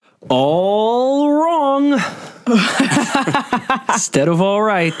all wrong instead of all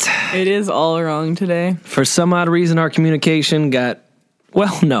right. It is all wrong today. For some odd reason, our communication got,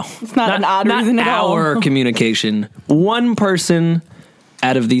 well, no. It's not an odd reason at all. Our communication. One person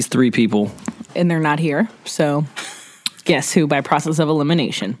out of these three people. And they're not here, so guess who by process of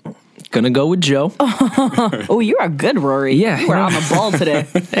elimination? Gonna go with Joe. Oh, you are good, Rory. Yeah. You are on the ball today.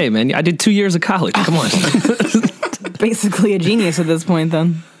 Hey, man, I did 2 years of college. Come on. Basically a genius at this point,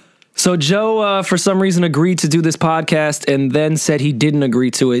 then. So Joe, for some reason, agreed to do this podcast and then said he didn't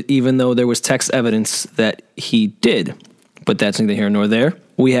agree to it, even though there was text evidence that he did. But that's neither here nor there.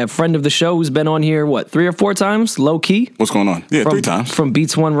 We have friend of the show who's been on here, 3 or 4 times? Low key? What's going on? Yeah, 3 times. From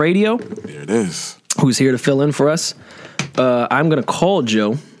Beats One Radio. There it is. Who's here to fill in for us. I'm going to call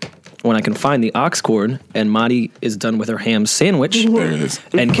Joe when I can find the aux cord, and Madi is done with her ham sandwich. There it is.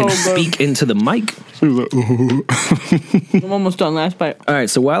 And can speak into the mic. I'm almost done last bite. All right,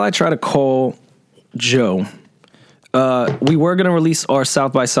 so while I try to call Joe, we were going to release our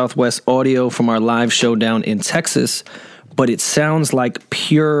South by Southwest audio from our live show down in Texas, but it sounds like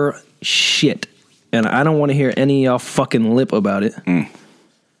pure shit, and I don't want to hear any of y'all fucking lip about it.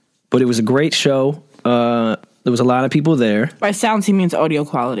 But it was a great show. There was a lot of people there. By sounds, he means audio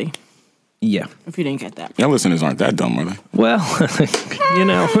quality, Yeah. if you didn't get that. Y'all listeners aren't that dumb, are they? Well, you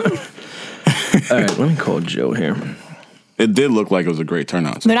know. All right, let me call Joe here. It did look like it was a great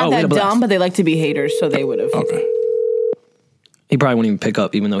turnout. They're not we had that a blast. dumb, but they like to be haters, so they would have. Okay. He probably wouldn't even pick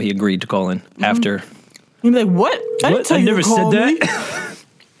up, even though he agreed to call in after. You'd be like, what? I didn't tell you never to call said me. that.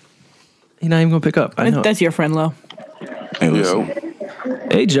 He's not even going to pick up. I know. That's your friend, Lo. Hey, listen.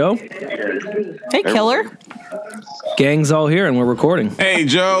 Hey, Joe. Hey, killer. Gang's all here, and we're recording. Hey,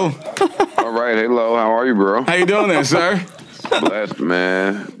 Joe. All right, hello. How are you, bro? How you doing there, sir? Blessed,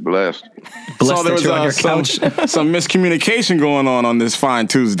 man. Blessed. Blessed So there that you're on your was couch. some miscommunication going on this fine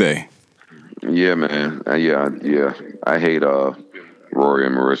Tuesday. Yeah, man. Yeah. I hate Rory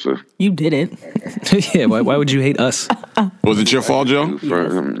and Marissa. You did it. Yeah, why would you hate us? Was it your fault, Joe?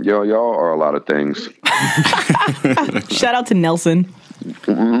 Y'all are a lot of things. Shout out to Nelson.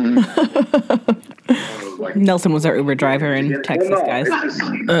 Nelson was our Uber driver in Texas, guys.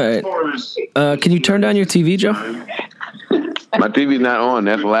 All right. Can you turn down your TV, Joe? My TV's not on.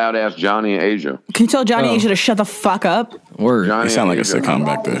 That's loud ass Johnny and Asia. Can you tell Johnny Asia to shut the fuck up? Word. Johnny You sound like a and Asia. sitcom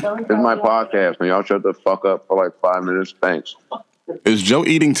back there. It's my podcast, man. Y'all shut the fuck up for like 5 minutes. Thanks. Is Joe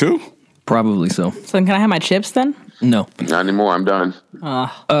eating too? Probably so. So then can I have my chips then? No. Not anymore. I'm done.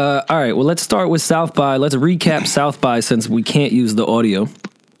 All right. Well, let's start with South by. Let's recap South by since we can't use the audio.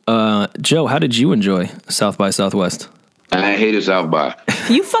 Joe, how did you enjoy South by Southwest? And I hated South by.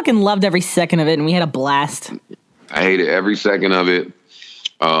 You fucking loved every second of it, and we had a blast. I hated every second of it.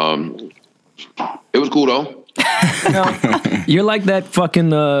 It was cool though. You're like that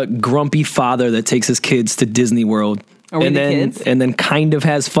fucking grumpy father that takes his kids to Disney World. Are we the kids? And then kind of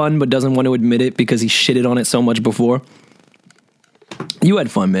has fun but doesn't want to admit it because he shitted on it so much before. You had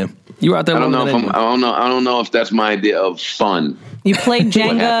fun, man. You were out there. I don't know longer if than I don't know if that's my idea of fun. You played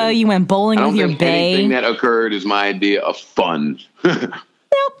Jenga, happened? you went bowling I with don't your think anything bae. that occurred is my idea of fun.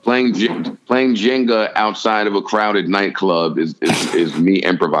 Playing Jenga outside of a crowded nightclub is me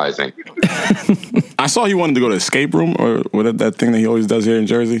improvising. I saw he wanted to go to escape room or what that thing that he always does here in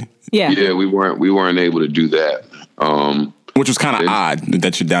Jersey. Yeah. Yeah, we weren't able to do that. Which was kind of odd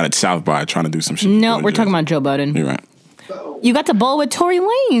that you're down at South by trying to do some shit. No, we're talking about Joe Budden. You're right. You got to bowl with Tory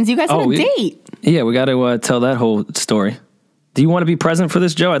Lanez. You guys had a date. Yeah, we got to tell that whole story. Do you want to be present for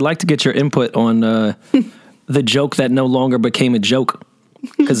this, Joe? I'd like to get your input on the joke that no longer became a joke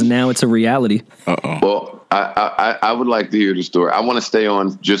because now it's a reality. Well, I would like to hear the story. I want to stay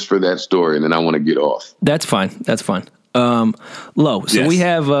on just for that story, and then I want to get off. That's fine. That's fine. Lo, so Yes. we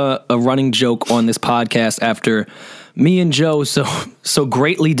have a running joke on this podcast after me and Joe so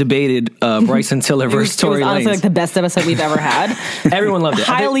greatly debated Bryson Tiller versus It was Tory honestly Lanez. like the best episode we've ever had. Everyone loved it.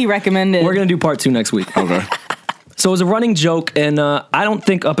 I think Highly recommended. We're going to do part 2 next week. Okay. So it was a running joke, and I don't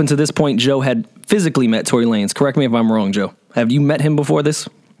think up until this point Joe had physically met Tory Lanez. Correct me if I'm wrong, Joe. Have you met him before this?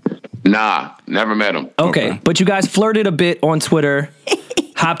 Nah, never met him. Okay. But you guys flirted a bit on Twitter,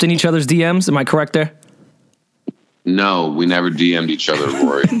 hopped in each other's DMs. Am I correct there? No, we never DM'd each other,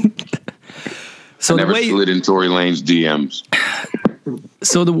 Rory. So Never slid in Tory Lane's DMs.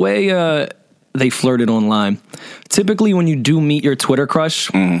 So the way they flirted online, typically when you do meet your Twitter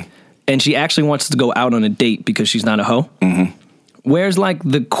crush, and she actually wants to go out on a date because she's not a hoe, where's like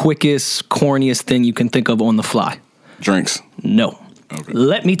the quickest, corniest thing you can think of on the fly? Drinks. No. Okay.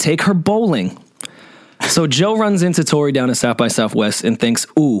 Let me take her bowling. So Joe runs into Tory down at South by Southwest and thinks,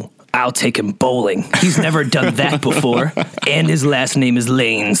 ooh, I'll take him bowling. He's never done that before. And his last name is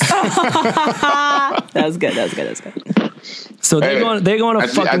Lanes. That was good. So they're going to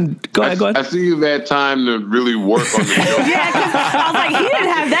fucking... Go ahead. I see you've had time to really work on the joke. Yeah, because I was like, he didn't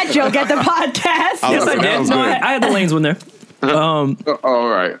have that joke at the podcast. Yes, I did. No, I had the Lanes one there. All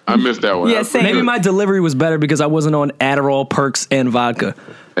right. I missed that one. Yeah, same. Maybe my delivery was better because I wasn't on Adderall, Perks, and vodka.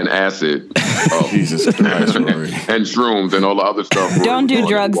 And acid. Oh. Jesus Christ, Rory. And shrooms and all the other stuff. Don't do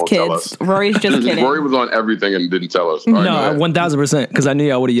drugs, kids. Rory's just kidding. Rory was on everything and didn't tell us. All right, No, 1000%, because I knew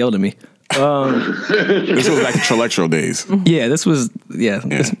y'all would have yelled at me. This was back in Trilectro days. Yeah, this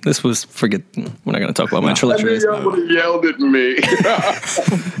was forget, we're not going to talk about my Trilectro days. Y'all would have yelled at me.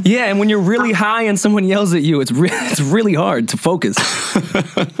 Yeah, and when you're really high and someone yells at you, it's really hard to focus.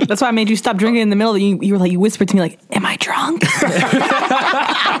 That's why I made you stop drinking in the middle. You were like, you whispered to me like, "Am I drunk?"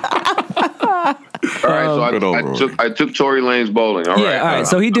 All right, so I took Tory Lanez bowling. All right.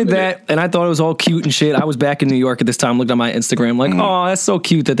 So he did that, and I thought it was all cute and shit. I was back in New York at this time, looked at my Instagram, like, oh, that's so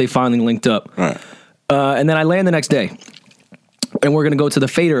cute that they finally linked up. Right. And then I land the next day, and we're gonna go to the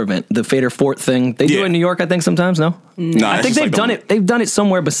Fader event, the Fader Fort thing. They do it in New York, I think, sometimes. No, I think they've done it. They've done it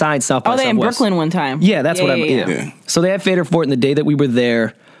somewhere besides South by Southwest. Oh, they in Brooklyn one time. Yeah, that's what I mean. Yeah. So they had Fader Fort, and the day that we were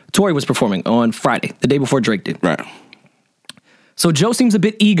there, Tory was performing on Friday, the day before Drake did. Right. So Joe seems a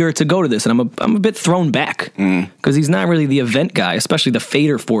bit eager to go to this, and I'm a bit thrown back because he's not really the event guy, especially the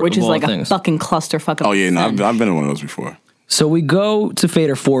Fader Fort, which of is all like things. a fucking clusterfuck. Oh yeah, no, I've been to one of those before. So we go to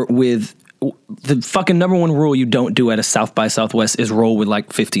Fader Fort with the fucking number one rule you don't do at a South by Southwest is roll with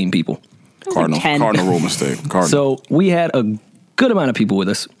like 15 people. Cardinal rule mistake. So we had a good amount of people with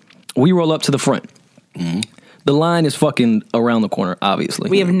us. We roll up to the front. The line is fucking around the corner,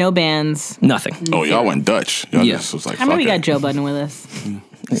 obviously. We have no bands. Nothing. Oh, y'all went Dutch. Y'all Yeah. just was like, I mean, we fuck got it. Joe Budden with us.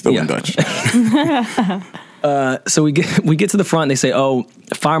 Still went Dutch. So we get to the front and they say, oh,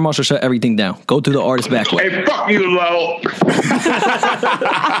 fire marshal shut everything down. Go through the artist back way. Hey, fuck you, Lo.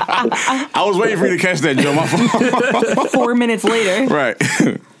 I was waiting for you to catch that, Joe. My fault. 4 minutes later. Right.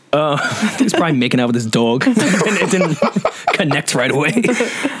 He's probably making out with his dog. And it didn't connect right away.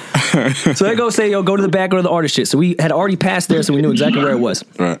 So they go say, yo, go to the back, go to the artist shit. So we had already passed there, so we knew exactly where it was.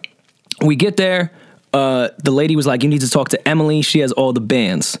 Right. We get there. The lady was like, you need to talk to Emily. She has all the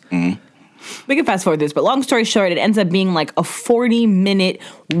bands. We can fast forward this, but long story short, it ends up being like a 40-minute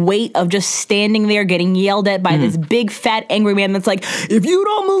wait of just standing there getting yelled at by this big fat angry man that's like, if you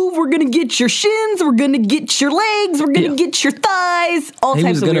don't move, we're gonna get your shins, we're gonna get your legs, we're gonna get your thighs, all He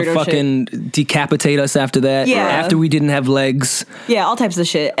types was of gonna weirdo fucking decapitate us after that. Yeah. After we didn't have legs. shit. Yeah, all types of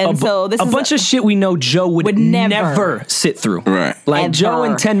shit. And so this a is bunch of shit we know Joe would never sit through. Right. Like Ever. Joe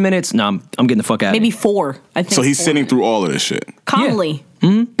in 10 minutes, no, I'm getting the fuck out maybe of here. 4. I think So he's 4. sitting through all of this shit. calmly.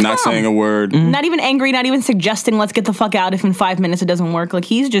 Not saying a word. Not even angry, not even suggesting let's get the fuck out if in 5 minutes it doesn't work. Like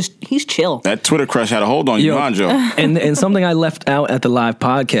he's chill. That Twitter crush had a hold on you, huh, Joe? And something I left out at the live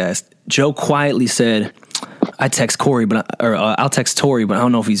podcast, Joe quietly said, I text Corey, I'll text Tory, but I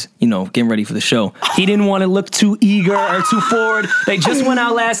don't know if he's, getting ready for the show. He didn't want to look too eager or too forward. They just went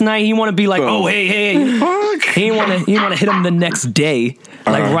out last night. He want to be like, oh, hey. He didn't want to hit him the next day,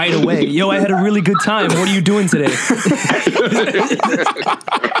 like right away. Yo, I had a really good time. What are you doing today?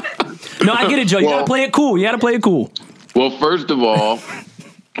 No, I get it, Joe. You gotta play it cool. Well, first of all,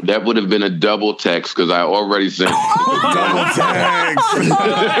 that would have been a double text because I already sent.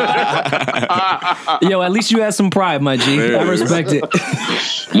 Yo, at least you had some pride, my G. I respect it.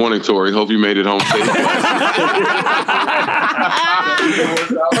 Morning, Tory. Hope you made it home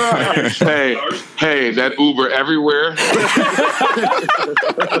safe. Hey, that Uber everywhere.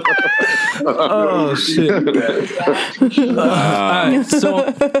 Oh shit! All right,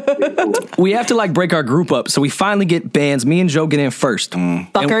 so we have to break our group up. So we finally get bands. Me and Joe get in first.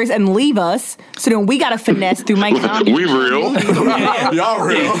 Fuckers and leave us. So then we gotta finesse through Mike Zombie. We real. Y'all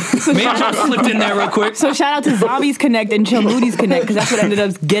real. Me and Joe slipped in there real quick. So shout out to Zombies Connect and Chill Moody's Connect because that's what ended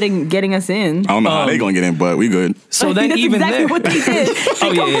up getting us in. I don't know how they gonna get in, but we good. So then that's even exactly there, what they did.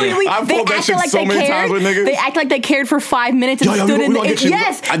 They completely. I've They pulled that acted shit like so they many cared. times with niggas. They act like they cared for 5 minutes and Yo, stood we in gonna the get you.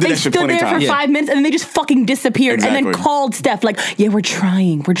 yes. I did They that shit stood plenty there for times. 5 minutes and then they just fucking disappeared and Exactly. then called Steph like, yeah, we're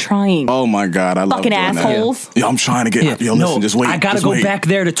trying. Oh my god, I love Fucking doing assholes. That. Yo, I'm trying to get. Yo, no, listen, just wait. I gotta just go wait. back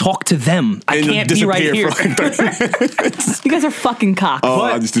there to talk to them. I And can't be right disappear here. for like 30 minutes. You guys are fucking cocks. Oh,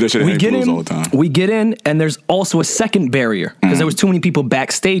 I just do that shit at we Hank get Blues in, all the time. we get in, and there's also a second barrier because there was too many people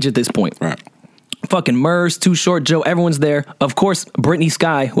backstage at this point. Right. Fucking Murs, Too Short, Joe, everyone's there. Of course, Brittany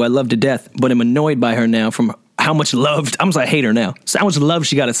Sky, who I love to death, but I'm annoyed by her now from how much love, I hate her now. So how much love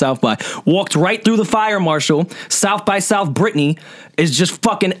she got at South by. Walked right through the fire marshal. South by South Brittany is just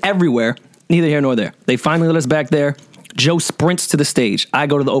fucking everywhere. Neither here nor there. They finally let us back there. Joe sprints to the stage. I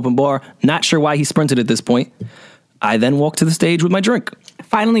go to the open bar. Not sure why he sprinted at this point. I then walk to the stage with my drink.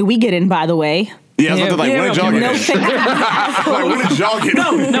 Finally, we get in, by the way. Yeah, I was like, when did y'all get No in? thanks. Like, when did y'all get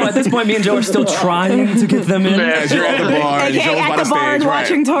in? No, at this point, me and Joe are still trying to get them in. As you're at the bar, and AKA Joe's by at the the bar and stage.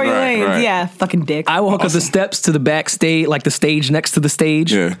 watching Tory Lanez. right. Yeah, fucking dick. I walk up the steps to the backstage, like the stage next to the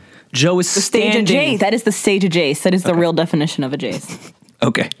stage. Yeah. Joe is the stage standing. of Jace. That is the stage of Jace. That is the real definition of a Jace.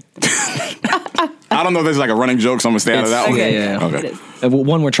 Okay. I don't know if there's like a running joke, so I'm gonna stay out of that one. Okay, yeah. Okay. It is.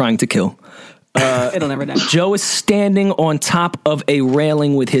 One we're trying to kill. It'll never die. Joe is standing on top of a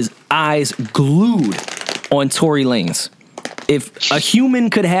railing with his eyes glued on Tory Lanez. If a human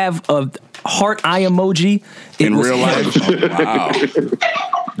could have a heart eye emoji, it In was real him. life? Oh, wow.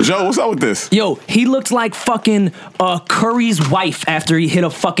 Joe, what's up with this? Yo, he looked like fucking Curry's wife after he hit a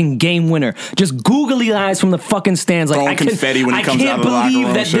fucking game winner. Just googly eyes from the fucking stands. Like, Throwing confetti when he comes out of the locker I can't room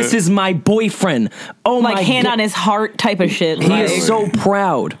believe that shit. this is my boyfriend. Oh Like my hand God. on his heart type of shit. He Like, is so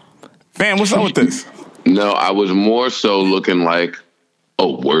proud. Fam, what's up with this? No, I was more so looking like,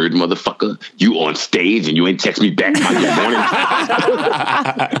 oh, word, motherfucker. You on stage and you ain't text me back my good morning.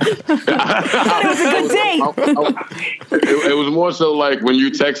 it was a good day. It was more so like when you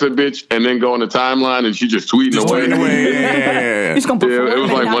text a bitch and then go on the timeline and she just tweeting Just away. tweeting away. Yeah. Just gonna perform it was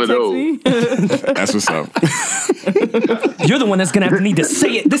and like not one of text those. me. That's what's up. You're the one that's gonna have to need to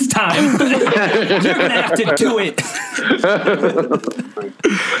say it this time. You're gonna have to do it.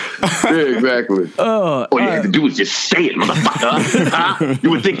 Yeah, exactly. All you have to do is just say it, motherfucker. Huh? You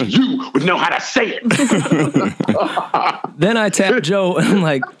would think you would know how to say it. Then I tap Joe and I'm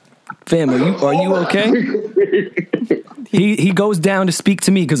like, fam, are you okay? He goes down to speak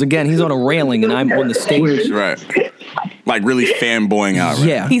to me because again he's on a railing and I'm on the stage. Right. Like really fanboying out, right?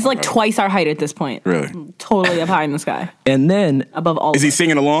 Yeah. He's like twice our height at this point. Really? Totally up high in the sky. And then Above all. Is he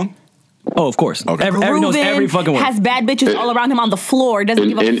singing along? oh of course. Okay. Every knows every fucking word. has bad bitches all around him on the floor. Doesn't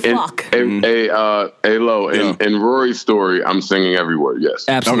give a fuck. Lo, in Rory's story, I'm singing every word. Yes.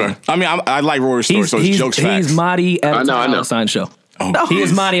 Absolutely. Okay. I mean, I like Rory's story, so it's jokes facts. He's Marty at a I know. Ty Dolla $ign show. Oh, He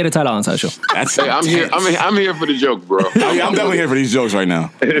is Marty at a Ty Dolla $ign show. That's Hey, I'm here. I'm here for the joke, bro. I'm definitely here for these jokes right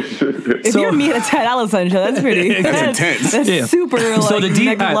now. If So- you're me at a Ty Dolla $ign show, that's pretty. That's intense. That's Yeah. super like So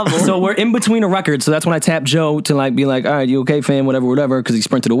next level. So we're in between a record. So that's when I tap Joe to like be like, all right, you okay, fam? Whatever, because he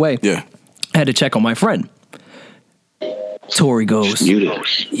sprinted away. Yeah. I had to check on my friend. Tori goes,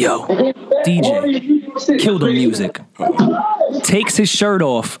 yo, DJ, kill the music. Takes his shirt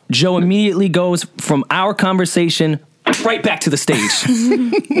off. Joe immediately goes from our conversation right back to the stage.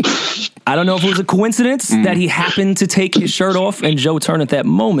 I don't know if it was a coincidence that he happened to take his shirt off and Joe turned at that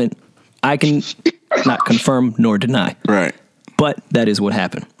moment. I can not confirm nor deny. Right. But that is what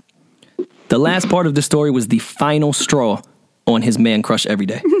happened. The last part of the story was the final straw on his man crush every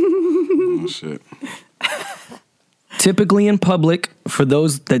day. Oh, shit. Typically in public, for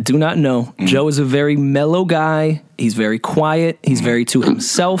those that do not know, Joe is a very mellow guy. He's very quiet. He's very to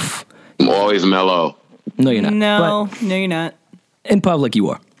himself. I'm always mellow. No, you're not. no, you're not. But in public, you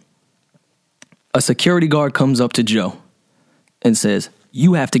are. A security guard comes up to Joe and says,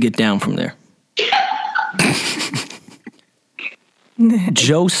 you have to get down from there.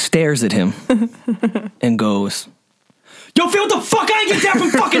 Joe stares at him and goes, yo, feel what the fuck? I ain't get down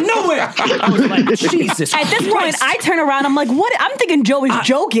from fucking nowhere. I was like, Jesus At this point, Christ. I turn around. I'm like, what? I'm thinking Joe is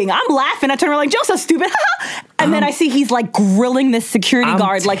joking. I'm laughing. I turn around like, Joe's so stupid. And then I see he's like grilling this security I'm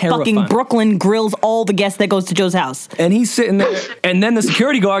guard like fucking terrified. Brooklyn grills all the guests that goes to Joe's house. And he's sitting there, and then the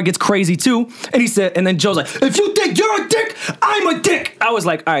security guard gets crazy too. And he said, and then Joe's like, if you think you're a dick, I'm a dick. I was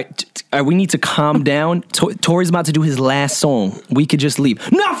like, all right, we need to calm down. Tori's about to do his last song. We could just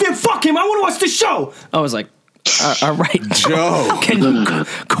leave. Nah, fam, fuck him. I want to watch the show. I was like, all right, Joe. Can you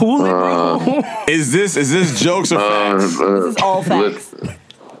cool it, bro? Is this jokes or facts? This is all facts.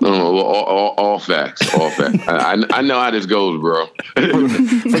 All facts. All facts. I know how this goes, bro. For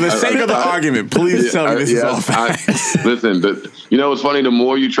the sake of the argument, please tell me this is all facts. Listen, you know what's funny? The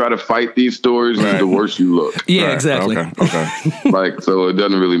more you try to fight these stories, the worse you look. Yeah, Right, exactly. Okay. Like, so it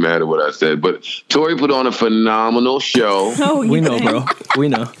doesn't really matter what I said. But Tori put on a phenomenal show. Oh, We know, bro. We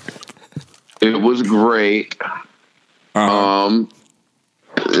know. It was great. And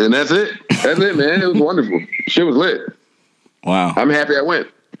that's it. That's it, man. It was wonderful. Shit was lit. Wow. I'm happy I went.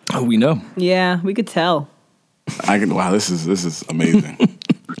 Oh, we know. Yeah, we could tell. Wow, this is amazing.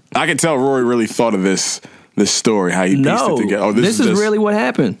 I can tell Rory really thought of this story, how he pieced No, it together. Oh, this is really what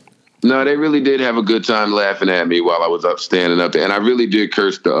happened. No, they really did have a good time laughing at me while I was up standing up there. And I really did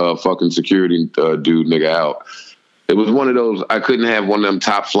curse the fucking security dude nigga out. It was one of those, I couldn't have one of them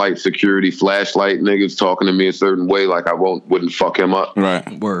top flight security flashlight niggas talking to me a certain way like I wouldn't fuck him up.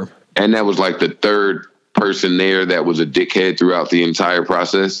 Right. Word. And that was like the third person there that was a dickhead throughout the entire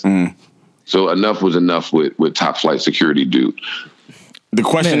process. So enough was enough with top flight security dude. The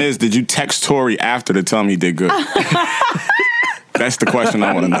question is, did you text Tory after to tell him he did good? That's the question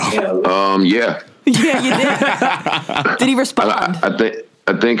I want to know. Yeah. Yeah, you did. Did he respond?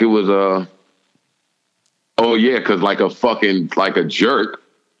 I think it was oh yeah, because like a jerk.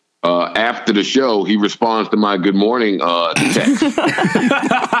 After the show, he responds to my good morning text.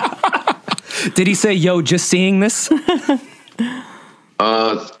 Did he say, "Yo, just seeing this"? He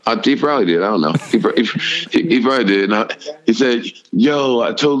probably did. I don't know. He probably did. And he said, "Yo,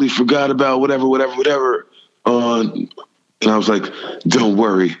 I totally forgot about whatever." And I was like, "Don't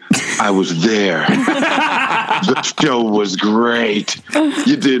worry, I was there. The show was great.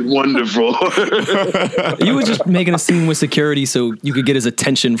 You did wonderful." You were just making a scene with security so you could get his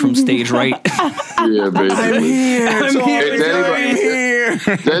attention from stage right. Yeah, basically. I'm here.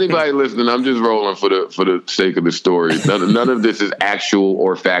 To anybody listening, I'm just rolling for the sake of the story. None of this is actual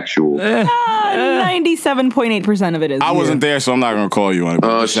or factual. 97.8% of it is. I wasn't there, so I'm not going to call you on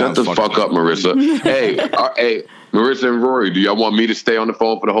it. Shut the fuck up, Marissa. Hey, Marissa and Rory, do y'all want me to stay on the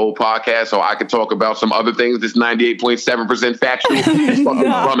phone for the whole podcast so I can talk about some other things that's 98.7% factual? Fucking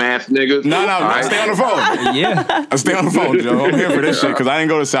bum ass niggas. No, right? Stay on the phone. Yeah. I stay on the phone, Joe. I'm here for this shit because I didn't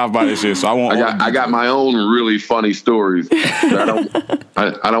go to South by this year, so I won't. I got my own really funny stories. I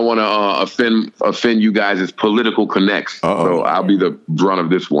don't want to offend you guys' political connects. So I'll be the brunt of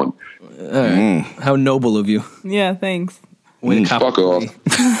this one. How noble of you. Yeah, thanks. Fuck off.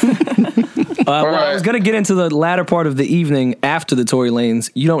 I was going to get into the latter part of the evening after the Tory Lanez.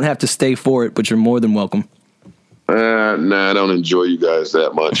 You don't have to stay for it, but you're more than welcome. Nah, I don't enjoy you guys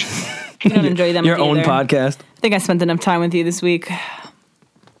that much. You don't enjoy them Your own either. podcast. I think I spent enough time with you this week.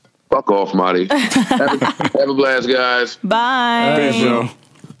 Fuck off, Marty. Have a blast, guys. Bye. Thanks, Joe.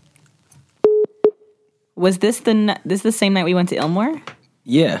 Was this the same night we went to Ilmore?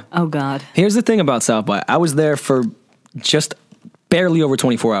 Yeah. Oh, God. Here's the thing about South by. I was there for just barely over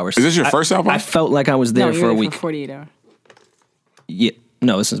 24 hours. Is this your first South by? I felt like I was there No, for a you were week. for 48 hours. Yeah.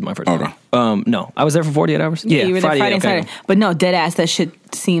 No, this is my first Okay. time. No, I was there for 48 hours. Yeah, you were there Friday and okay. Saturday. But no, dead ass, that shit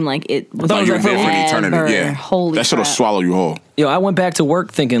seemed like it was thought you were there for eternity. forever. Yeah. Holy that shit will crap. swallow you whole. Yo, I went back to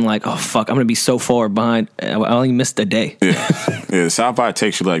work thinking like, oh fuck, I'm gonna be so far behind. I only missed a day. Yeah, South by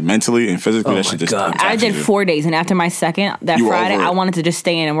takes you like mentally and physically. Oh That my shit just God. I taxes did you. 4 days, and after my second, that You were Friday, over it. I wanted to just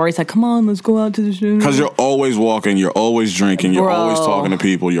stay in, and Rory's like, come on, let's go out to the show. Because you're always walking, you're always drinking, you're Bro. always talking to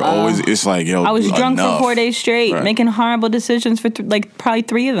people, you're always, it's like, yo, I was drunk enough. for 4 days straight, Right. making horrible decisions for like probably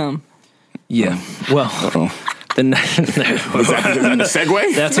 3 of them. Yeah. Well, Uh-oh. then Is that the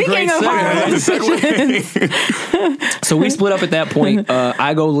segue? that's a Speaking great of segue. horrible So we split up at that point.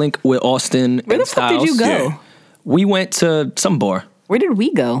 I go link with Austin. Where and the fuck did you Styles. go? Yeah. We went to some bar. Where did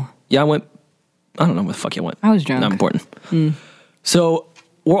we go? Yeah, I went. I don't know where the fuck you went. I was drunk. Not important. So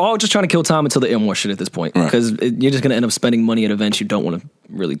we're all just trying to kill time until the Ilmore shit at this point Right. because you're just going to end up spending money at events you don't want to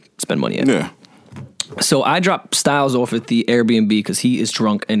really spend money at. Yeah. So I drop Styles off at the Airbnb because he is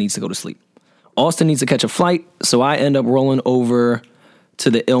drunk and needs to go to sleep. Austin needs to catch a flight, so I end up rolling over to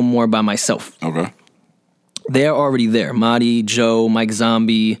the Ilmore by myself. Okay. They're already there. Marty, Joe, Mike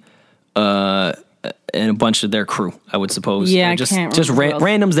Zombie, and a bunch of their crew, I would suppose. Yeah, I just can't just remember who else.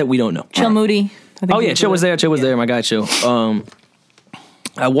 randoms that we don't know. Chill Moody. I think Oh he yeah, was Chill with was us. there. Chill was there. My guy Chill.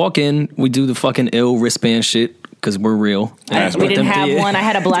 I walk in. We do the fucking ill wristband shit because we're real. That's We what didn't them have one. I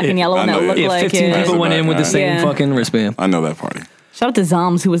had a black and yellow one I know, that looked yeah. Yeah, like 15 it. people went in with the same Yeah. fucking wristband. I know that party. Shout out to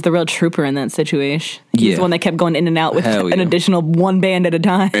Zoms, who was the real trooper in that situation. He's Yeah. the one that kept going in and out with Hell an yeah. additional one band at a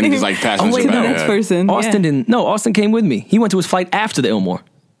time. And just like passing wait, shit the back. next Yeah. person. Austin yeah. didn't. No, Austin came with me. He went to his flight after the Ilmore.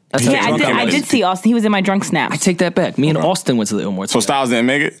 That's how Yeah, drunk I was. did see Austin. He was in my drunk snaps. I take that back. Me and Okay. Austin went to the Ilmore. So Styles didn't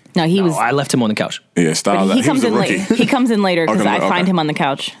make it? No, he was. I left him on the couch. Yeah, Styles. But he comes was a in rookie. late. He comes in later because Okay, I find okay. him on the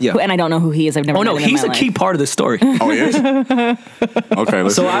couch. Yeah. And I don't know who he is. I've never. Oh no, met him in he's my a life. key part of the story. Oh, he is? Okay,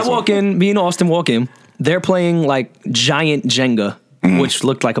 let's So hear I this walk in, me and Austin walk in. They're playing like giant Jenga, which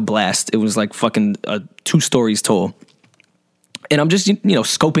looked like a blast. It was like fucking 2 stories tall. And I'm just,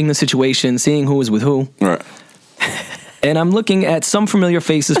 scoping the situation, seeing who is with who. one. Right. And I'm looking at some familiar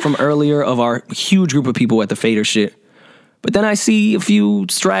faces from earlier of our huge group of people at the Fader shit. But then I see a few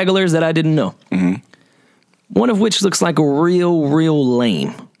stragglers that I didn't know. One of which looks like a real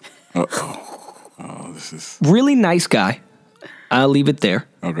lame. Oh, this is... Really nice guy. I'll leave it there.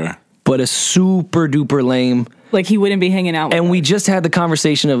 Okay. But a super duper lame. Like he wouldn't be hanging out with And we just had the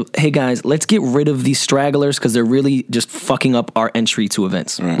conversation of, hey guys, let's get rid of these stragglers because they're really just fucking up our entry to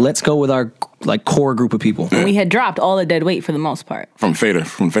events. Right. Let's go with our like core group of people. And we had dropped all the dead weight for the most part. From Fader.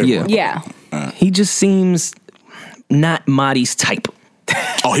 Yeah. Yeah. He just seems not Marty's type.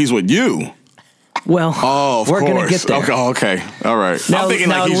 Oh, he's with you. Well, Oh, of we're course. gonna get there. Okay. All right. Now- I'm thinking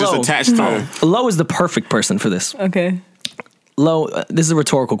now like he's just Lo. attached to. Lo is the perfect person for this. Okay. Lo, this is a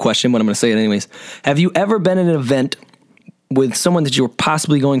rhetorical question, but I'm going to say it anyways. Have you ever been at an event with someone that you were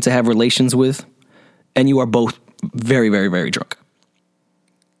possibly going to have relations with, and you are both very, very, very drunk?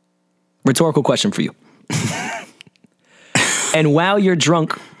 Rhetorical question for you. And while you're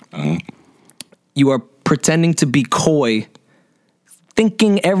drunk, you are pretending to be coy,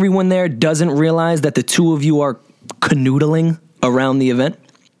 thinking everyone there doesn't realize that the two of you are canoodling around the event.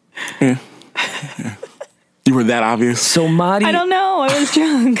 You were that obvious? So Madi, I don't know. I was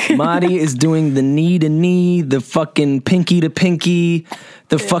drunk. Madi is doing the knee to knee, the fucking pinky to pinky,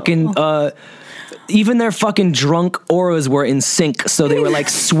 the fucking even their fucking drunk auras were in sync, so they were like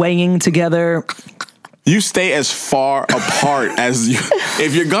swaying together. You stay as far apart as you.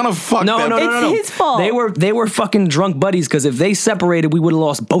 If you're gonna fuck No, them, no, no, no, no. It's his fault. They were fucking drunk buddies, because if they separated, we would have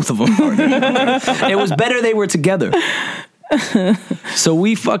lost both of them. It was better they were together. So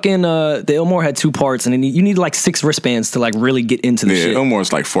we fucking the Ilmore had 2 parts, and then you need like 6 wristbands to like really get into the shit.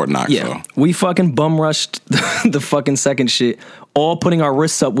 Almost like Fort Knox. Yeah, So. we fucking bum rushed the fucking second shit, all putting our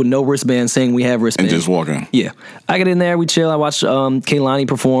wrists up with no wristbands, saying we have And wristbands. just walking. Yeah, I get in there, we chill. I watch Kehlani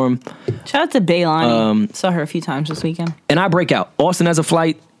perform, Shout out to Baylani. Saw her a few times this weekend. and I break out. Austin has a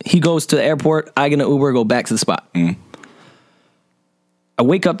flight. He goes to the airport. I get an Uber, go back to the spot. I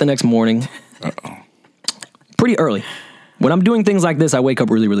wake up the next morning, pretty early. When I'm doing things like this, I wake up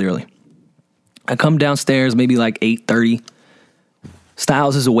really, really early. I come downstairs maybe like 8:30.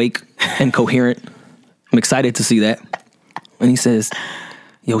 Styles is awake and coherent. I'm excited to see that. And he says,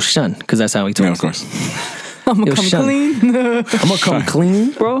 "Yo, Shun," because that's how he talks. Yeah, of course. I'm gonna Yo, come Shun. clean. I'm gonna come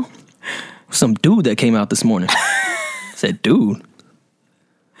clean, bro. Some dude that came out this morning. I said, dude,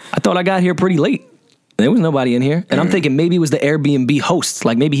 I thought I got here pretty late. There was nobody in here. And I'm thinking maybe it was the Airbnb host.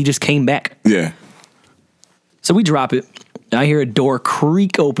 Like maybe he just came back. Yeah. So we drop it. I hear a door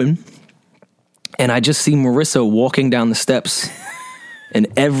creak open, and I just see Marissa walking down the steps, and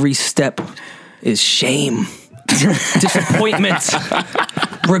every step is shame, disappointment,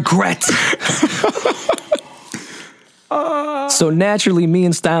 regret. So naturally, me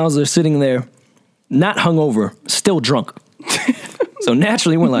and Styles are sitting there, not hungover, still drunk. So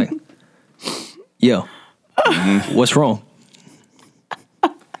naturally, we're like, yo, what's wrong?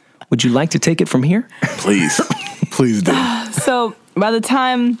 Would you like to take it from here? Please. Please do. So by the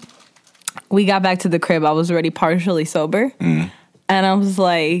time we got back to the crib, I was already partially sober. And I was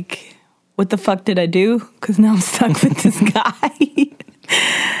like, what the fuck did I do? Because now I'm stuck with this guy.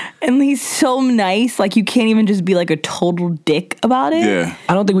 And he's so nice. Like, you can't even just be like a total dick about it. Yeah.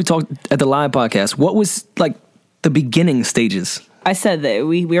 I don't think we talked at the live podcast. What was like the beginning stages? I said that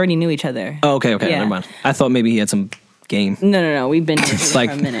we already knew each other. Oh, okay, Yeah. never mind. I thought maybe he had some game. No. We've been here for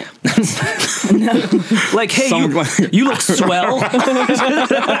like- a minute. Like, hey, Some- you look swell. Like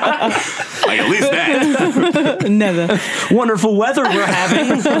at least that. Never. Wonderful weather we're having.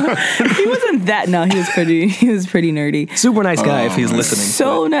 He wasn't that. No, he was pretty nerdy. Super nice guy if he's listening.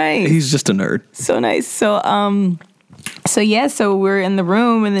 So nice. He's just a nerd. So nice. So we're in the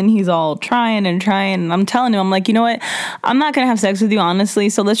room, and then he's all trying, and I'm telling him, I'm like, you know what? I'm not going to have sex with you, honestly.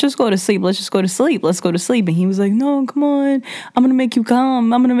 So let's just go to sleep. Let's go to sleep. And he was like, no, come on. I'm going to make you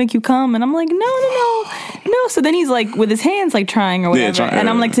come. And I'm like, no. So then he's like with his hands like trying or whatever. And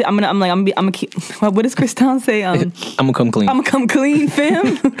I'm like, I'm gonna keep, what does Kristan say? I'm gonna come clean. I'm gonna come clean,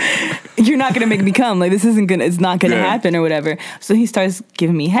 fam. You're not gonna make me come. Like, it's not gonna happen or whatever. So he starts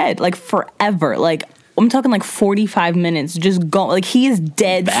giving me head like forever. Like, I'm talking like 45 minutes, just go. Like, he is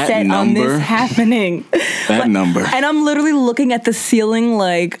dead That set on number. this happening. That number. And I'm literally looking at the ceiling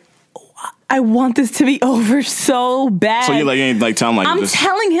like, I want this to be over so bad. So you ain't like telling like I'm this.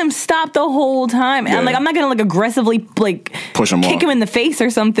 telling him stop the whole time. And Yeah. I'm not gonna like aggressively like Push him kick off. him in the face or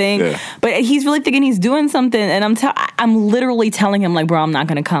something. Yeah. But he's really thinking he's doing something, and I'm literally telling him like, bro, I'm not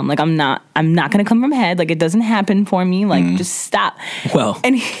gonna come. Like, I'm not gonna come from head. Like, it doesn't happen for me. Like, just stop. Well,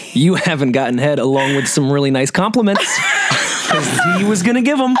 And you haven't gotten head along with some really nice compliments. 'Cause he was gonna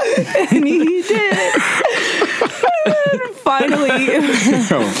give them. and he did. And finally,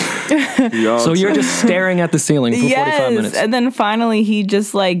 So you're just staring at the ceiling for 45 minutes. And then finally he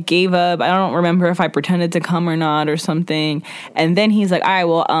just like gave up. I don't remember if I pretended to come or not or something. And then he's like, all right,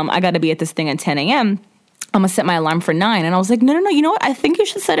 well, I got to be at this thing at 10 a.m. I'm gonna set my alarm for 9. And I was like, no, you know what? I think you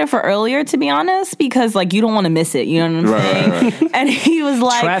should set it for earlier, to be honest, because like you don't want to miss it. You know what I'm saying? Right. And he was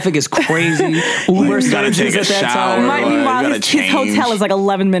like, traffic is crazy. Uber surges at that time. Meanwhile, his hotel is like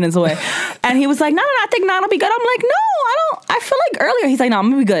 11 minutes away. And he was like, no, I think 9 will be good. I'm like, no, I feel like earlier. He's like, no, I'm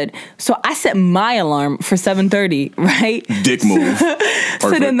gonna be good. So I set my alarm for 7:30, right? Dick move.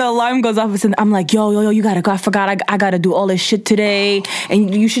 So then the alarm goes off, and I'm like, yo, you gotta go. I forgot I gotta do all this shit today,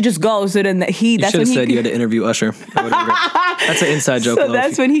 and you should just go. So then that's when he said you had to interview Usher. That's an inside joke. So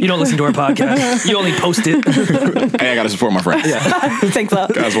that's when he. You don't listen to our podcast. You only post it. Hey, I gotta support my friends. Yeah. Thanks,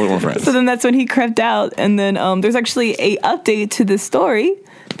 love. Gotta support my friends. So then that's when he crept out, and then there's actually a update to this story.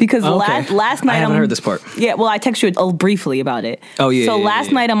 Because last night I haven't heard this part. Yeah, well, I texted you briefly about it. Oh yeah. So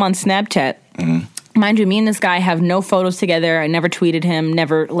last night I'm on Snapchat. Mm-hmm. Mind you, me and this guy have no photos together. I never tweeted him.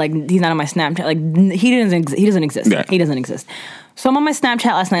 Never he's not on my Snapchat. Like he doesn't exist. Yeah. He doesn't exist. So I'm on my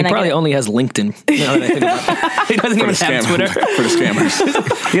Snapchat last night. He probably only has LinkedIn. Now that I think about it. He doesn't even have Twitter. For the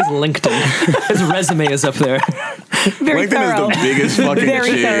scammers. He has LinkedIn. His resume is up there. Very LinkedIn thorough. is the biggest fucking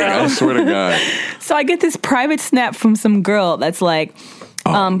shit. I swear to God. So I get this private snap from some girl that's like,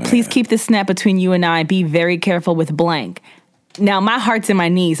 please keep this snap between you and I. Be very careful with blank. Now my heart's in my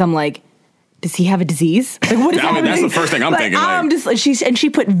knees. I'm like, does he have a disease? Like, what is happening? That's the first thing I'm thinking. I'm just she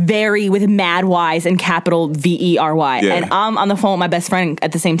put very with mad Y's and capital Very, and I'm on the phone with my best friend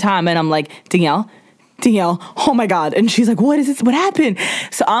at the same time, and I'm like, Danielle, oh my God. And she's like, what is this? What happened?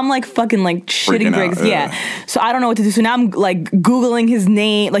 So I'm like fucking like shitting bricks. Yeah. So I don't know what to do. So now I'm like Googling his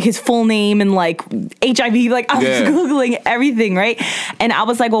name, like his full name and like HIV. Like I'm just Googling everything, right? And I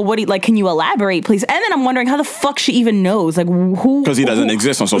was like, well, can you elaborate, please? And then I'm wondering how the fuck she even knows. Like who? Because he doesn't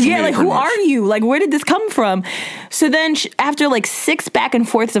exist on social media. Yeah, like who are you? Like where did this come from? So then after like 6 back and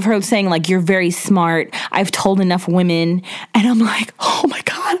forths of her saying like, you're very smart. I've told enough women. And I'm like, oh my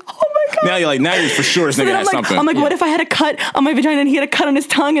God. Now you're for sure this nigga has something. I'm like, what if I had a cut on my vagina and he had a cut on his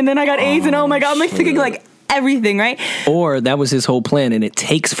tongue and then I got AIDS and oh my God, I'm like thinking like everything, right? Or that was his whole plan and it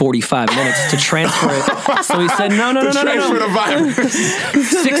takes 45 minutes to transfer it. So he said, no. Transfer the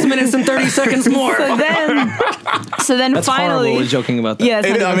virus. 6 minutes and 30 seconds more. So then That's finally. Horrible joking about that. Yeah,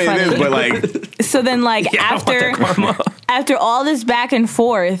 it is, but like. So then like after all this back and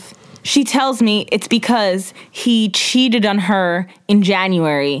forth, she tells me it's because he cheated on her in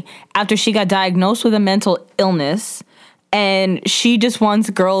January after she got diagnosed with a mental illness, and she just wants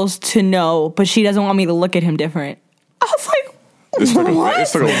girls to know, but she doesn't want me to look at him different. I was like, this took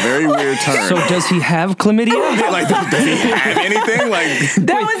a very weird turn. So does he have chlamydia? Like, does he have anything? Like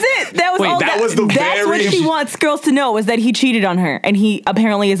that was it. That was all. That's what she wants girls to know, is that he cheated on her, and he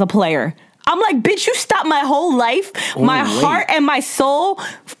apparently is a player. I'm like, bitch, you stopped my whole life, heart and my soul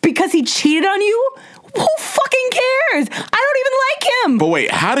because he cheated on you? Who fucking cares? I don't even like him. But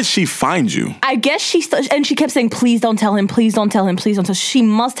wait, how did she find you? I guess and she kept saying, please don't tell him, please don't tell him, please don't tell him. She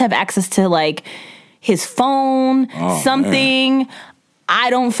must have access to like his phone, something. Man. I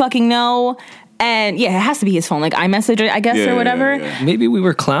don't fucking know. And yeah, it has to be his phone, like iMessage, I guess, or whatever. Yeah. Maybe we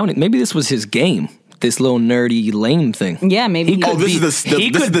were clowning. Maybe this was his game. This little nerdy lame thing. Yeah, maybe. This is the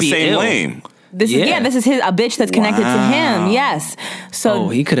same lame. This is a bitch that's connected to him. Yes. So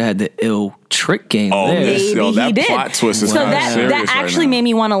he could have had the ill trick game. Maybe he did. Plot twist is so that actually made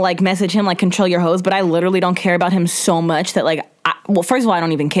me want to like message him like, control your hose. But I literally don't care about him so much that like, first of all, I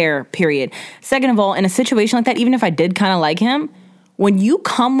don't even care. Period. Second of all, in a situation like that, even if I did kind of like him, when you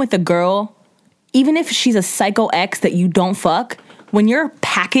come with a girl, even if she's a psycho ex that you don't fuck. When your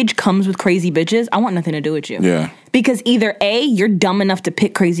package comes with crazy bitches, I want nothing to do with you. Yeah. Because either A, you're dumb enough to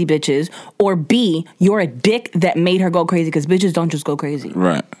pick crazy bitches, or B, you're a dick that made her go crazy, because bitches don't just go crazy.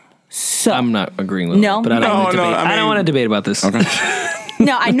 Right. So I'm not agreeing with that, but I don't want to debate about this. Okay.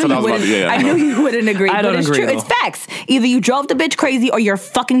 No, I knew you wouldn't. I knew you wouldn't agree. I don't but it's agree. True. It's facts. Either you drove the bitch crazy or you're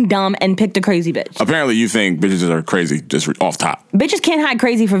fucking dumb and picked a crazy bitch. Apparently you think bitches are crazy just off top. Bitches can't hide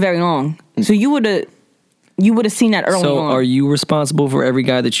crazy for very long. So you would have seen that early on. So are you responsible for every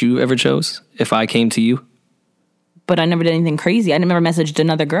guy that you ever chose if I came to you? But I never did anything crazy. I never messaged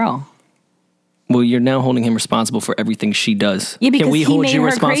another girl. Well, you're now holding him responsible for everything she does. Yeah, because can we hold you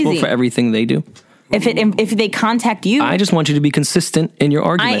responsible crazy. For everything they do? If they contact you, I just want you to be consistent in your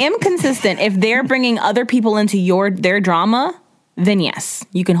argument. I am consistent. If they're bringing other people into their drama, then yes,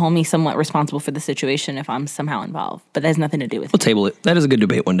 you can hold me somewhat responsible for the situation if I'm somehow involved. But that has nothing to do with it. We'll table it. That is a good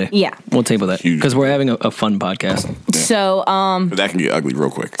debate one day. Yeah. We'll table that because we're having a fun podcast. Yeah. So, but that can get ugly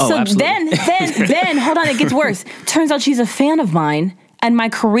real quick. So absolutely. then, hold on, it gets worse. Turns out she's a fan of mine and my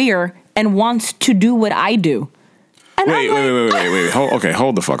career and wants to do what I do. And wait.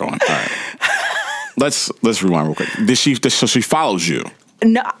 Hold the fuck on. All right. Let's rewind real quick. So she follows you.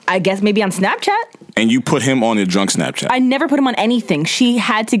 No, I guess maybe on Snapchat. And you put him on your drunk Snapchat. I never put him on anything. She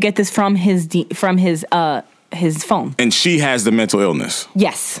had to get this from his phone. And she has the mental illness.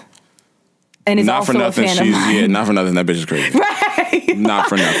 Yes. And is Not also for nothing. a fan of mine. Yeah, not for nothing. That bitch is crazy. Right. Not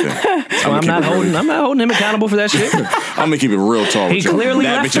for nothing. So I'm not holding him accountable for that shit. I'm gonna keep it real tall. He with you. clearly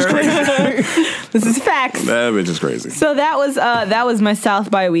that left bitch is her. crazy. This is facts. That bitch is crazy. So that was my South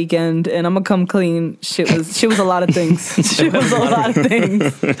by weekend, and I'm gonna come clean. Shit was a lot of things. Shit was a lot of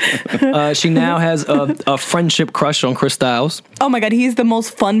things. She now has a friendship crush on Chris Styles. Oh my god, he's the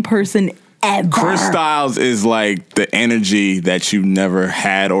most fun person ever. Chris Styles is like the energy that you never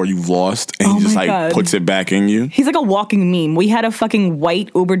had or you've lost, and he just my like God. puts it back in you. He's like a walking meme. We had a fucking white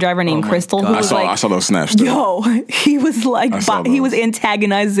Uber driver named Crystal who I was saw those snaps too. yo, he was like, saw he was those.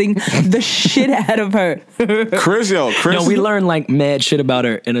 antagonizing the shit out of her. Chris. No, we learned like mad shit about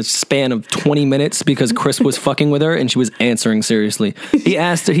her in a span of 20 minutes because Chris was fucking with her and she was answering seriously. He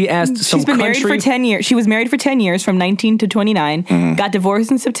asked some She's been married for 10 years. She was married for 10 years from 19 to 29, got divorced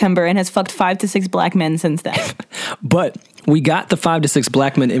in September, and has fucked 5 to 6 black men since then. But we got the 5 to 6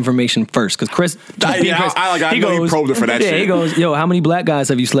 black men information first because Chris. I know he probed her for that shit. He goes, yo, how many black guys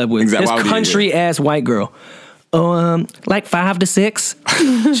have you slept with? Exactly. Why would This he do country ass white girl. Like 5 to 6,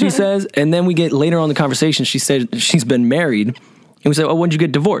 she says. And then we get later on in the conversation, she said she's been married. And we said, oh, when did you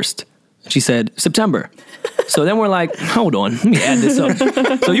get divorced? She said, September. So then we're like, hold on, let me add this up.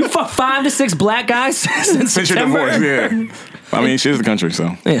 So you fuck 5 to 6 black guys since Since your September? divorce, yeah. I mean, she's the country, so.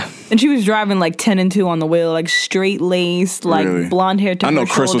 Yeah. And she was driving like 10 and 2 on the wheel, like straight laced, like Really? blonde hair to I know her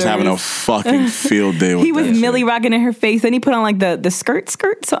Chris was having a shoulders. fucking field day with He was that shit. Millie rocking in her face. Then he put on like the skirt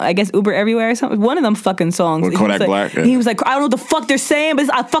song, I guess Uber Everywhere or something. One of them fucking songs. With He was Kodak like- Black, yeah. He was like, I don't know what the fuck they're saying,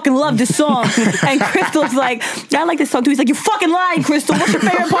 but I fucking love this song. And Crystal's like, I like this song too. He's like, you fucking lying, Crystal. What's your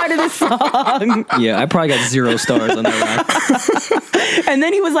favorite part of this song? Yeah, I probably got 0 stars on that ride. And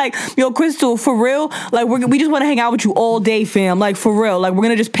then he was like, yo, Crystal, for real? Like, we just want to hang out with you all day, fam. Like, for real. Like, we're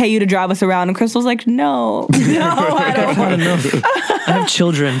going to just pay you to drive us around. And Crystal's like, no, I don't want to. I have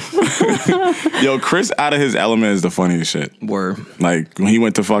children. Yo, Chris out of his element is the funniest shit. Word. Like, when we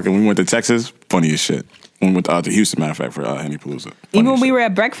went to Texas, funniest shit. When we went to Houston, matter of fact, for Henny Palooza. Even when we were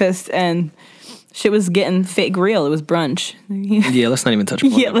at breakfast and shit was getting fake real, it was brunch. Yeah, let's not even touch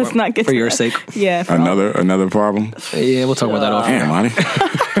upon Yeah, that let's part, not get for to your that. sake. Yeah. for Another problem? Yeah, we'll talk about that off. Damn, Monty.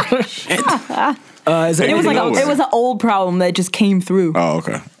 Is there It was anything like else? it was an old problem that just came through. Oh,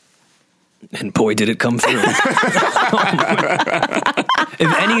 okay. And boy, did it come through.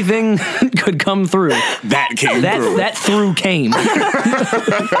 If anything could come through, That came through. that through came. No,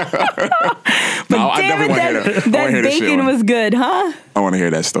 I Damn definitely it, want to hear that. I that wanna hear that shit. bacon was good, huh? I want to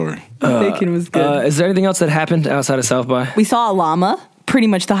hear that story. Bacon was good. Is there anything else that happened outside of South by? We saw a llama. Pretty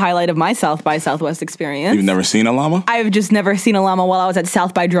much the highlight of my South by Southwest experience. You've never seen a llama? I've just never seen a llama while I was at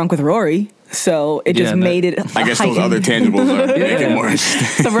South by drunk with Rory. So it just Yeah, made it. I guess those other tangibles are making more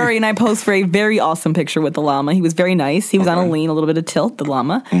interesting. So Rory and I posed for a very awesome picture with the llama. He was very nice. He was on a lean, a little bit of tilt, the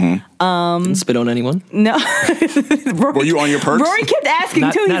llama. Didn't spit on anyone? No. Were you on your perks? Rory kept asking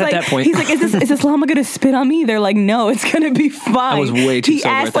Not- too. He's not at like, that point. he's like, is this llama gonna spit on me? They're like, no, it's gonna be fine. I was way too He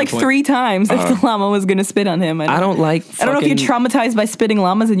sober at asked that like point. 3 times if the llama was gonna spit on him. I don't like I don't know if you're traumatized by spitting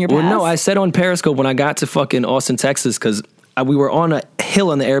llamas in your past. Well, no, I said on Periscope when I got to fucking Austin, Texas, because we were on a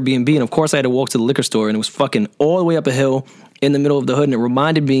hill on the Airbnb, and of course I had to walk to the liquor store, and it was fucking all the way up a hill in the middle of the hood, and it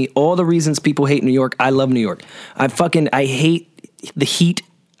reminded me all the reasons people hate New York. I love New York. I hate the heat.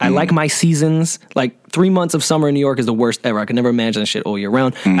 I like my seasons. Like 3 months of summer in New York is the worst ever. I could never imagine that shit all year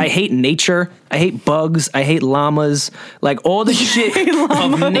round. I hate nature. I hate bugs. I hate llamas. Like all the shit of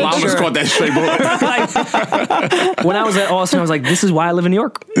Llamas nature. caught that straight bullet. Like, when I was at Austin, I was like, this is why I live in New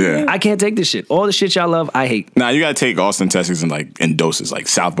York. Yeah. I can't take this shit. All the shit y'all love, I hate. Nah, you gotta take Austin, Texas, in doses, like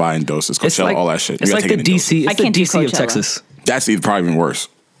South by in doses, Coachella, all that shit. You It's gotta like take the it in doses. DC. I It's the can't do DC of Coachella. Texas. That's probably even worse.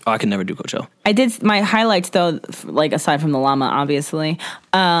 Oh, I can never do Coachella. I did my highlights though, like aside from the llama, obviously.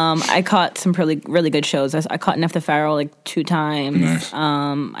 I caught some really good shows. I caught Neff the Pharaoh like 2 times. Nice.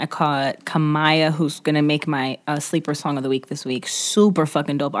 I caught Kamaya, who's gonna make my sleeper song of the week this week. Super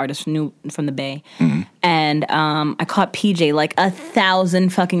fucking dope artist, new from the Bay. And I caught PJ like 1,000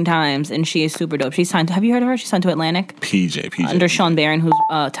 fucking times, and she is super dope. She's signed. Have you heard of her? She's signed to Atlantic PJ. under Sean Barron, who's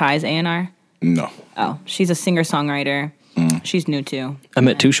Ty's A&R. No. Oh, she's a singer songwriter. She's new too. I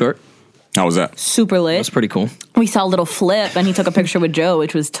met Too Short. How was that? Super lit. That's pretty cool. We saw Little Flip, and he took a picture with Joe,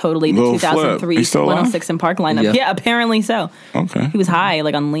 which was totally the Lil Flip. 2003 He's still alive? 106 in Park lineup. Yeah. Yeah, apparently so. Okay. He was high,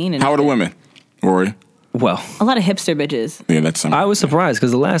 like on lean. And How are the women, Rory? Well, a lot of hipster bitches. Yeah, that's some. I was surprised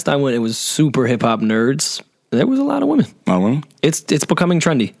because the last I went, it was super hip hop nerds. There was a lot of women. A lot of women? It's becoming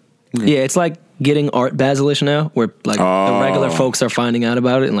trendy. Yeah, it's like getting Art Basilish now, where like the regular folks are finding out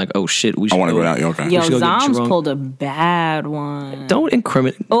about it and like, oh shit, we should. I want to go down. Yeah, okay. Yo, should go get Zoms drunk. pulled a bad one. Don't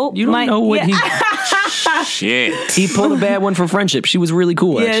incriminate. Oh, you don't know what Shit. he pulled a bad one for friendship. She was really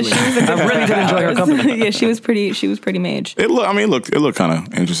cool. Yeah, Actually, she was a good I really did enjoy her company. Yeah, she was pretty mage. It looked kind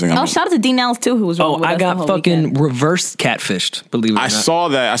of interesting. Oh, shout out to Dean Ellis too, who was Oh, rolling with I us got the whole fucking weekend. reverse catfished. Believe it or I not. saw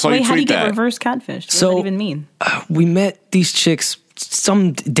that. I saw Wait, you how do you tweet get that. reverse catfish? What So- does that even mean? We met these chicks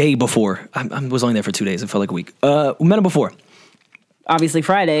some day before. I was only there for 2 days. It felt like a week. We met them before. Obviously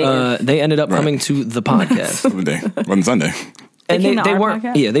Friday. They ended up coming to the podcast. What day? Wasn't Sunday. And came to they our weren't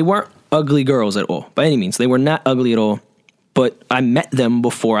podcast? they weren't ugly girls at all by any means. They were not ugly at all, but I met them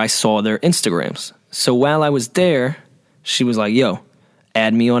before I saw their Instagrams. So while I was there, she was like, yo,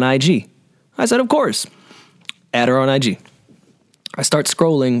 add me on IG. I said, of course. Add her on IG. I start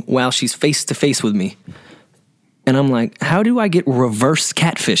scrolling while she's face to face with me, and I'm like, how do I get reverse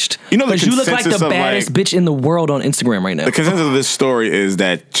catfished? You know the you look like consensus the of, baddest like- bitch in the world on Instagram right now. The consensus of this story is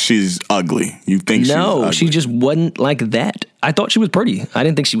that she's ugly. You think she's ugly. No, she just wasn't like that. I thought she was pretty. I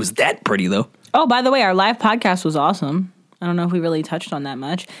didn't think she was that pretty though. Oh, by the way, our live podcast was awesome. I don't know if we really touched on that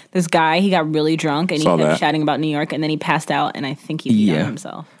much. This guy, he got really drunk and he Saw kept that. chatting about New York, and then he passed out, and I think he beat on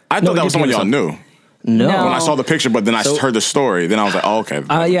himself. I thought No, that he was did someone y'all something. knew. No. No. When I saw the picture, but then I heard the story. Then I was like, oh, okay.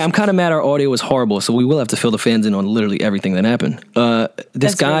 Yeah, I'm kind of mad our audio was horrible, so we will have to fill the fans in on literally everything that happened. This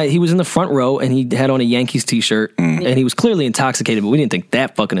That's guy, right. he was in the front row and he had on a Yankees t-shirt and he was clearly intoxicated, but we didn't think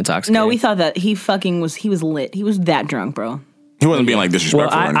that fucking intoxicated. No, we thought that he was lit. He was that drunk, bro. He wasn't being like Well,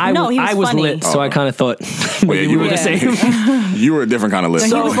 disrespectful. or anything. No, he was I was funny. lit, so I kind of thought maybe we were the same. You were a different kind of lit.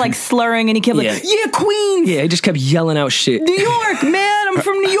 He was like slurring, and he kept Yeah. like, "Yeah, Queens, Yeah, he just kept yelling out shit. New York, man. I'm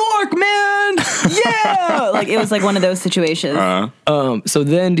from New York, man. Yeah." Like it was like one of those situations. So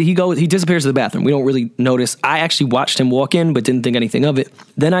then he disappears to the bathroom. We don't really notice. I actually watched him walk in, but didn't think anything of it.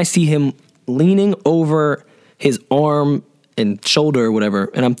 Then I see him leaning over his arm and shoulder or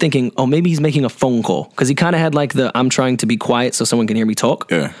whatever, and I'm thinking, oh, maybe he's making a phone call because he kind of had like the I'm trying to be quiet so someone can hear me talk.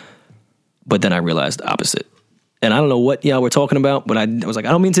 Yeah. But then I realized the opposite, and I don't know what y'all were talking about, but I was like, I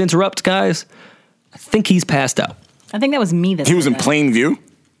don't mean to interrupt, guys. I think he's passed out. I think that was me. That He was said in that. plain view?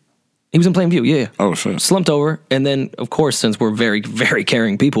 He was in plain view, yeah. Oh, shit. Slumped over, and then of course, since we're very, very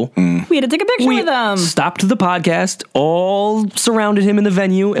caring people. We had to take a picture We with him. stopped the podcast, all surrounded him in the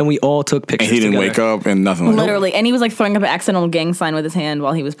venue, and we all took pictures. And he didn't together. wake up and nothing like that. Literally, and he was like throwing up an accidental gang sign with his hand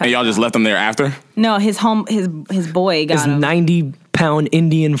while he was. And y'all just left him there after? No, his boy got His him. 90-pound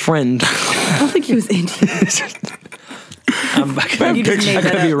Indian friend. I don't think he was Indian. You just made I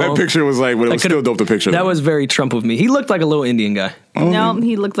could that be up. wrong. That picture was like, but it was still dope, the picture. That was very Trump of me. He looked like a little Indian guy. No,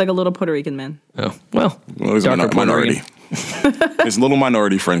 he looked like a little Puerto Rican man. Oh, well, he's a darker Puerto minority. Rican. His little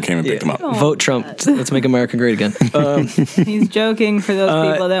minority friend came and picked him up. Vote Trump. Let's make America great again. He's joking for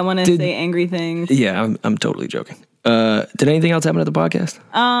those people that want to did- say angry things. Yeah, I'm totally joking. Did anything else happen at the podcast?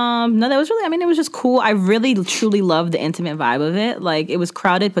 No, that was really, I mean, it was just cool. I really truly loved the intimate vibe of it. Like, it was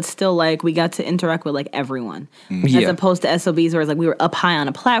crowded, but still, like, we got to interact with, like, everyone. As Yeah. opposed to SOBs where it's like we were up high on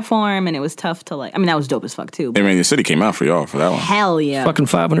a platform and it was tough to, like, I mean, that was dope as fuck, too. I mean, the city came out for y'all for that one. Hell yeah. Fucking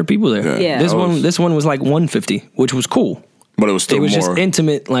 500 people there. Yeah. This that one was like 150, which was cool. But it was still It was more. just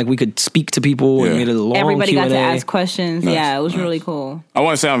intimate. Like we could speak to people and Yeah. we had a long Everybody Q&A. got to ask questions. Nice, Yeah, it was nice. really cool. I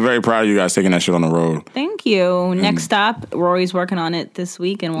want to say I'm very proud of you guys taking that shit on the road. Thank you. Next stop, Rory's working on it this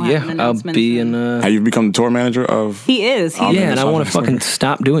week and we'll have an Yeah, I'll announcement. be soon. in. Have you become the tour manager of? He is. He's Yeah, and I want to Sorry. fucking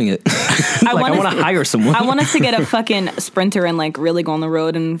stop doing it. I wanna- want to hire someone. I want us to get a fucking sprinter and like really go on the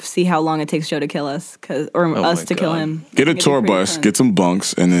road and see how long it takes Joe to kill us, or us my to kill God. him. Get a It'd be tour pretty bus, fun. get some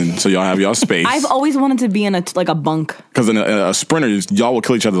bunks, and then so y'all have y'all space. I've always wanted to be in a bunk. Because in a sprinter, y'all will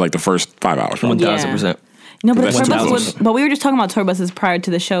kill each other like the first 5 hours. Probably. 1000%. No, but a That's tour bus 1000%. was. But we were just talking about tour buses prior to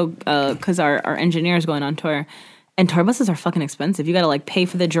the show because our engineer is going on tour, and tour buses are fucking expensive. You got to like pay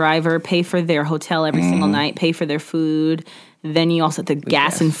for the driver, pay for their hotel every single night, pay for their food. Then you also the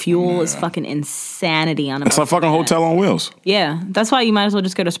gas and fuel is fucking insanity on a It's bus. a fucking hotel on wheels. Yeah, that's why you might as well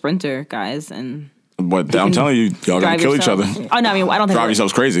just go to Sprinter, guys, and But I'm telling you, y'all gonna drive kill yourself. each other. Oh no, I mean I don't think Drive we're-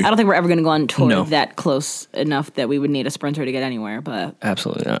 yourselves crazy. I don't think we're ever going to go on tour No. that close enough that we would need a Sprinter to get anywhere. But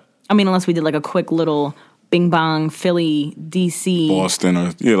Absolutely not. I mean, unless we did like a quick little Bing Bong, Philly, DC. Boston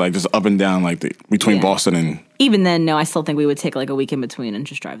or like just up and down like between Yeah. Boston and Even then, no, I still think we would take like a week in between and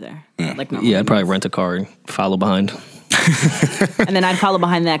just drive there. Like no. Yeah, I'd probably rent a car and follow behind. And then I'd follow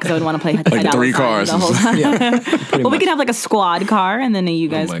behind that because I would want to play High Dollar 3 Sign cars. the whole time. Well, we could have like a squad car and then a you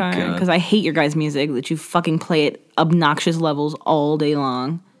guys my car God. because I hate your guys' music that you fucking play at obnoxious levels all day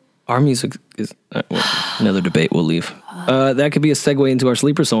long. Our music is well, another debate. We'll leave. That could be a segue into our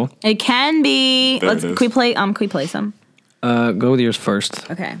sleeper song. It can be. There Let's. it is. Can we play? Can we play some? Go with yours first.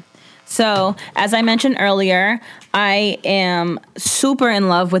 Okay. So, as I mentioned earlier, I am super in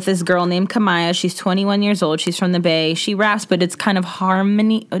love with this girl named Kamaya. She's 21 years old. She's from the Bay. She raps, but it's kind of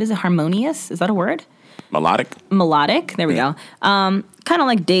harmonious? Is that a word? Melodic. There we go. Kind of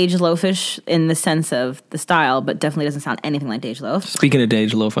like Dej Loaf-ish in the sense of the style, but definitely doesn't sound anything like Dej Loaf. Speaking of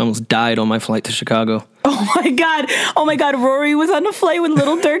Dej Loaf, I almost died on my flight to Chicago. Oh my God. Rory was on a flight with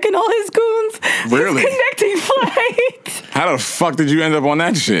Lil Durk and all his goons. Really? His connecting flight. How the fuck did you end up on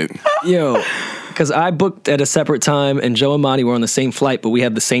that shit? Yo, because I booked at a separate time, and Joe and Monty were on the same flight, but we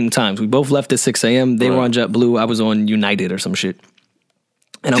had the same times. We both left at 6 a.m. They were on JetBlue. I was on United or some shit.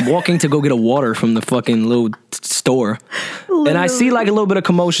 And I'm walking to go get a water from the fucking little store. Literally. And I see like a little bit of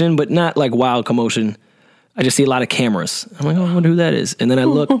commotion, but not like wild commotion. I just see a lot of cameras. I'm like, oh, I wonder who that is. And then I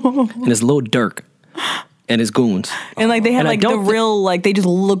look, and it's Lil Durk and his goons. And like they have like the real, like they just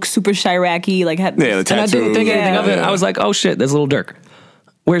look super Chirac-y. Like, the tattoos. And I didn't think anything of it. I was like, oh shit, that's Lil Durk.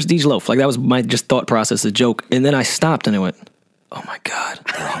 Where's Dej Loaf? Like that was my just thought process, a joke. And then I stopped and I went, oh my God.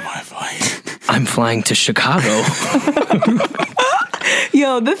 They're on my flight. I'm flying to Chicago.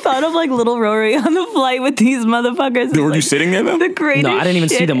 Yo, the thought of like little Rory on the flight with these motherfuckers. Were you sitting there though? The greatest. No, I didn't even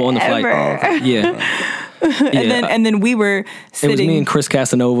see them on the flight. Yeah. And then we were sitting. It was me and Chris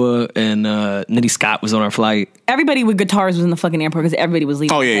Casanova and Nitty Scott was on our flight. Everybody with guitars was in the fucking airport because everybody was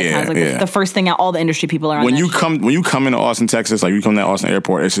leaving. Oh yeah. The first thing out, all the industry people are on. When you come into Austin, Texas, like you come to Austin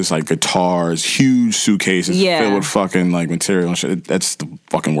Airport, it's just like guitars, huge suitcases filled with fucking like material and shit. That's the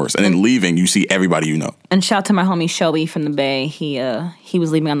fucking worst. And then leaving, you see everybody you know. And shout to my homie Shelby from the Bay. He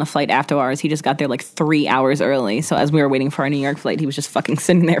was leaving on the flight after ours. He just got there like 3 hours early. So as we were waiting for our New York flight, he was just fucking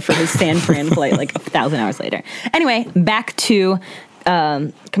sitting there for his San Fran flight like 1,000 hours later. Anyway, back to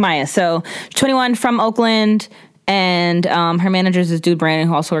Kamaya. So 21 from Oakland. And her manager is this dude, Brandon,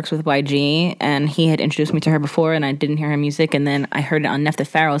 who also works with YG. And he had introduced me to her before, and I didn't hear her music. And then I heard it on Nefta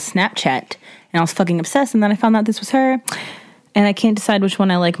Farrow's Snapchat, and I was fucking obsessed. And then I found out this was her. And I can't decide which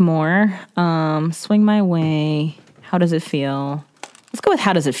one I like more. Swing My Way. How Does It Feel? Let's go with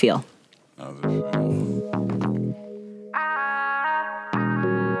How Does It Feel? How does it feel?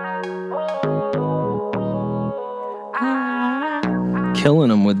 Killing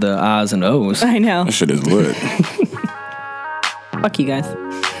them with the O's and O's. I know. That shit is lit. Fuck you guys.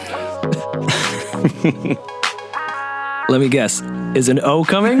 Let me guess. Is an O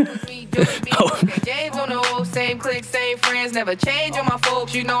coming? James on the whole, same clique, same friends, never change on my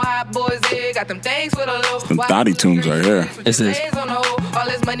folks. You know how boys is, got them things for the low. Some thotty tunes right here. This is. All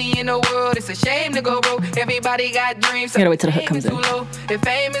this money in the world, it's a shame to go broke. Everybody got dreams. You gotta wait till the hook comes in. If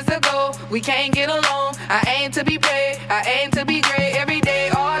fame is the goal, we can't get along. I aim to be paid, I aim to be great. Every day,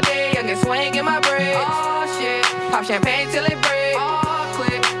 all day, youngin' swing in my braids. Oh shit, pop champagne till it break. Oh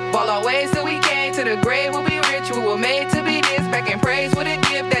quick, ball our ways till we came to the grave. We'll be rich, we were made to be this. Back in praise with a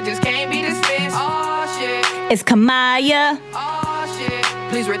gift that just can't be dismissed. Oh shit, It's Kamaya. oh shit,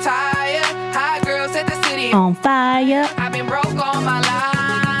 please retire. Hot girl set the city On fire. I've been broke all my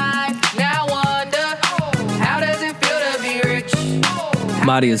life. Now wonder, how does it feel to be rich?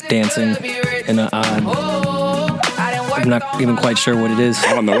 Madi is dancing in an odd. Oh, I done worked I'm not all even my quite sure what it is.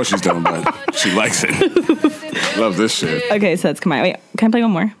 I don't know what she's doing, but she likes it. Love this shit. Okay, so that's Kamaya. Wait, can I play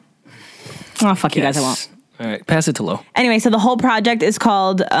one more? Oh, fuck you guys, I won't. All right, pass it to Lo. Anyway, so the whole project is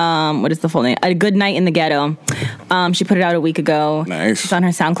called, what is the full name? A Good Night in the Ghetto. She put it out a week ago. Nice. It's on her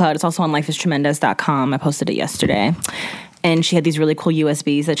SoundCloud. It's also on lifeistremendous.com. I posted it yesterday. And she had these really cool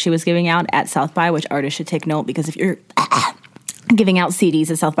USBs that she was giving out at South by, which artists should take note because if you're giving out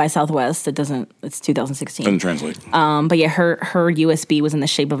CDs at South by Southwest, it's 2016. Couldn't translate. But yeah, her USB was in the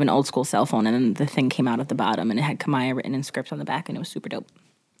shape of an old school cell phone, and then the thing came out at the bottom, and it had Kamaya written in script on the back, and it was super dope.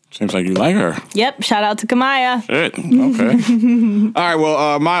 Seems like you like her. Yep, shout out to Kamaya. Shit. Okay. All right.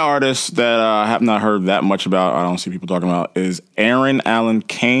 Well, my artist that I have not heard that much about, I don't see people talking about, is Erin Allen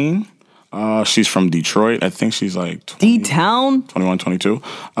Kane. She's from Detroit. I think she's like D-Town. 21, 22.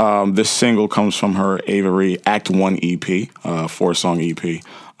 This single comes from her Avery Act 1 EP, 4-song EP.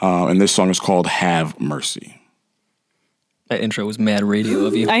 And this song is called Have Mercy. That intro was mad radio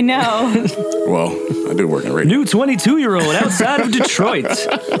of you. I know. Well, I do work in radio. New 22-year-old outside of Detroit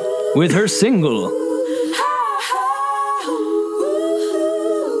with her single.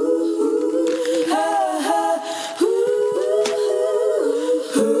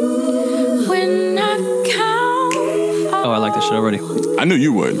 Oh, I like this shit already. I knew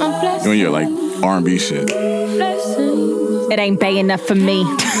you would. Doing your like R&B shit. It ain't big enough for me.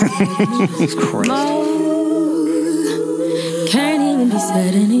 Jesus Christ. Can't even be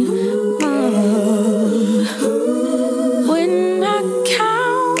said anymore. When I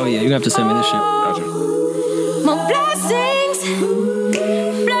count Oh yeah, you have to send me this shit. Gotcha. my blessings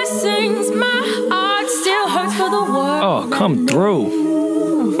Oh, come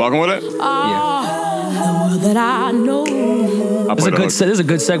through. Fucking with it? Yeah. That I know. I'll This is play a good. the hook. This is a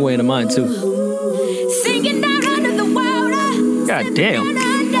good segue into mine too. Singing down under the water. God damn.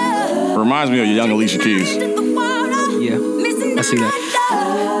 Under Reminds me of your young Alicia Keys. the water. Yeah. Missing I see that.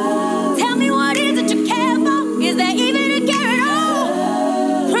 under. Tell me what is it you care for? Is there even a care at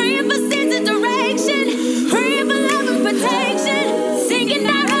all? Praying for sense of direction. Praying for love and protection. Singing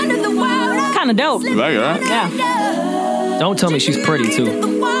down under the water. Kind of dope. Is that you, right? Yeah. Don't tell me she's pretty too.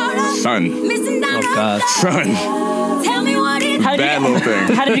 Son. Oh God. Son. Tell me what is How did, Bad you little get,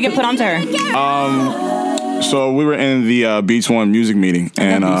 thing. how did you get put onto her? So we were in the Beats One music meeting,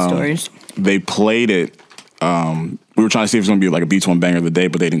 and these stories. they played it. We were trying to see if it was going to be like a Beats One banger of the day,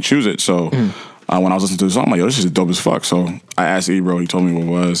 but they didn't choose it. So when I was listening to the song, I'm like, yo, this is dope as fuck. So I asked Ebro, he told me what it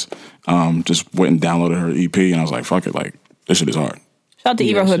was. Just went and downloaded her EP, and I was like, fuck it, like, this shit is hard. Shout out to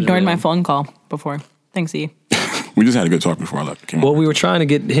Ebro who this is ignored real. my phone call before. Thanks, E. We just had a good talk before I left. Came Well, on. we were trying to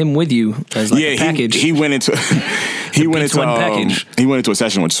get him with you as like a package. he went into he went Beats into One package. he went into a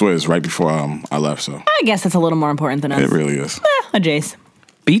session with Swizz right before I left. So I guess that's a little more important than us. it really is. A Jace.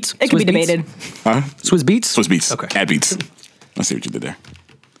 Beats. It could be Swizz Beats? debated. Huh? Swizz Beats. Swizz Beats. Okay. At Beats. I see what you did there.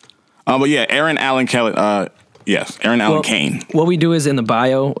 But yeah, Aaron Allen Kelly. Yes, Aaron Allen Kane. What we do is in the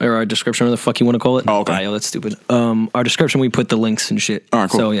bio or our description, whatever the fuck you want to call it. Oh, okay. Bio, that's stupid. Our description, we put the links and shit. All right,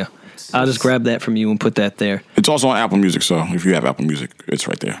 cool. So yeah, I'll just grab that from you and put that there. It's also on Apple Music, so if you have Apple Music, it's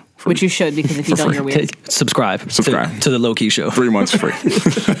right there. Free. Which you should, because if you For don't, free. you're weird. Subscribe. To the Low Key Show. 3 months free.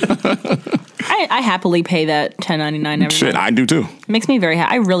 I happily pay that $10.99 every Shit, month. I do too. It makes me very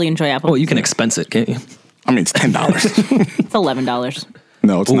happy. I really enjoy Apple. Oh, you can expense it, can't you? I mean, it's $10. It's $11.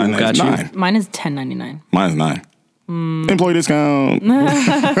 No, it's Ooh, $9. got It's you. $9. Mine is $10.99. Mine's $9. Employee discount.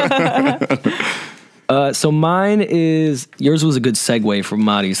 So mine is yours was a good segue from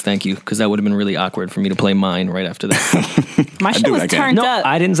Marty's. Thank you, because that would have been really awkward for me to play mine right after that. My shit do was that game. turned No, up.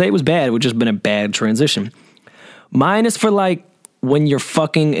 I didn't say it was bad. It would just been a bad transition. Mine is for like when you're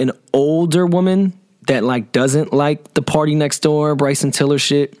fucking an older woman that like doesn't like the Party Next Door, Bryson Tiller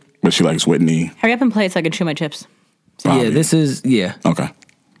shit. But she likes Whitney. Hurry up and play it so I can chew my chips. Probably. Yeah, this is Okay.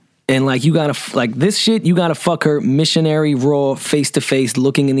 And like you gotta like this shit, you gotta fuck her missionary raw, face to face,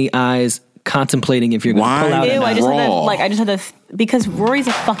 looking in the eyes, contemplating if you're gonna Why? pull out. Ew, or I not. just had to, Raw. I just had to, because Rory's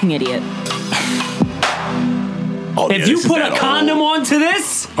a fucking idiot. Oh, yeah, If you this is put that a condom old, onto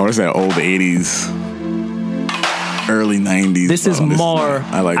this, Oh, this is that old 80s, early 90s. this is Oh, Mar,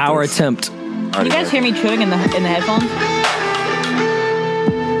 I like our this. attempt. Can you guys hear me chewing in the headphones?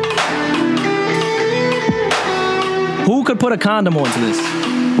 Who could put a condom onto this?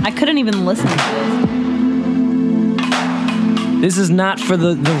 I couldn't even listen to this. This is not for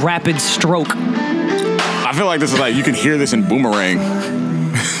the rapid stroke. I feel like this is like, you can hear this in Boomerang.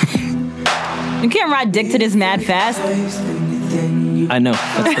 You can't ride dick to this mad fast. I know,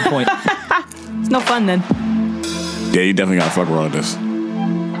 that's the point. It's no fun then. Yeah, you definitely gotta fuck her on this.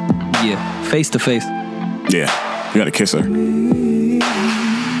 Yeah, face to face. Yeah, you gotta kiss her.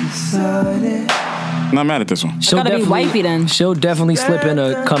 Not mad at this one. She'll gotta be definitely- wifey then. She'll definitely slip in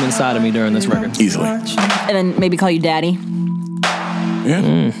a come inside of me during this record. Easily. And then maybe call you daddy.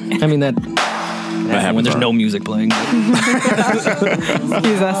 Yeah. I mean that happens, when there's right? no music playing.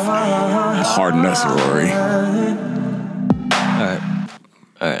 Jesus. Hardness, Rory. All right,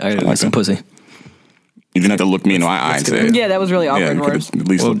 I gotta like get some that. pussy. You didn't have to look me in my eye and say it. Yeah, that was really Yeah, awkward. you Rory. could have at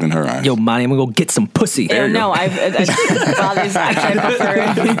least looked in her eyes. Yo, Monty, I'm gonna go get some pussy. There you No, go. I prefer.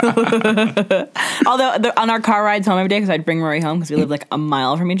 Although on our car rides home every day, because I'd bring Rory home because we live like a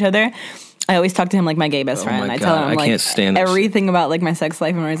mile from each other. I always talk to him like my gay best friend. my I tell God, him I like can't stand that everything about like my sex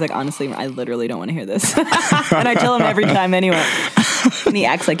life, and Rory's like, honestly, I literally don't want to hear this. And I tell him every time anyway. And he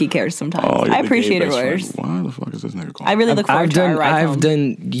acts like he cares sometimes. Oh, you're I the appreciate gay it, best friend. Rory. Why the fuck is this nigga calling? I really look forward to our ride home. I've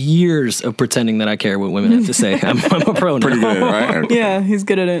done years of pretending that I care what women have to say. I'm a pro now. Pretty good, right? Yeah, he's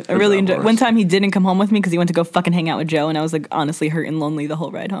good at it. I really job, enjoy. Rory. One time he didn't come home with me because he went to go fucking hang out with Joe, and I was like honestly hurt and lonely the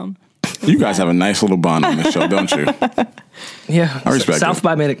whole ride home. You guys have a nice little bond on this show, don't you? Yeah, I respect South it.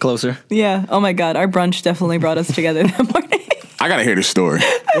 by made it closer. Yeah. Oh my God, our brunch definitely brought us together that morning. I gotta hear this story.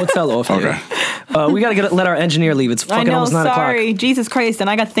 We'll tell off. Okay. We gotta let our engineer leave. It's I fucking know. almost 9 Sorry, o'clock. Jesus Christ, and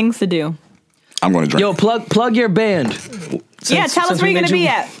I got things to do. I'm gonna drink. Yo, plug your band. Yeah, tell us where you're gonna be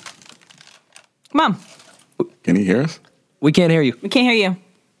at. Come on, Can he hear us? We can't hear you. we can't hear you.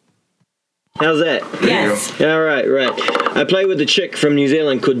 How's that? Yes. Yeah, right. I play with a chick from New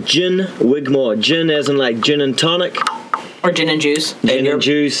Zealand called Gin Wigmore. Gin as in like gin and tonic. Or gin and juice. Gin and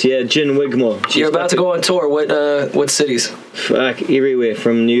juice, yeah, Gin Wigmore. You're about to go on tour. What cities? Fuck, everywhere.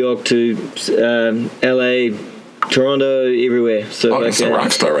 From New York to LA, Toronto, everywhere. So Oh, that's a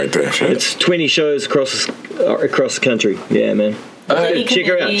rock star right there. Shit. it's 20 shows across across the country. Yeah, man. Check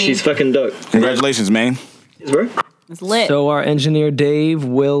her out. She's fucking dope. Congratulations, man. Cheers, bro. It's lit. So our engineer Dave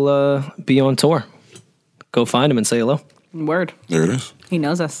will be on tour. Go find him and say hello. Word. There it is. He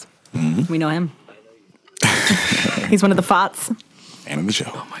knows us. We know him. He's one of the FOTs. End of the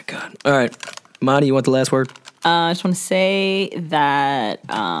show. Oh my God. All right. Monty, you want the last word? I just want to say that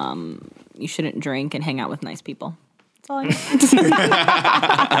you shouldn't drink and hang out with nice people. That's all I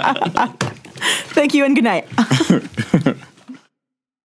got. Thank you and good night.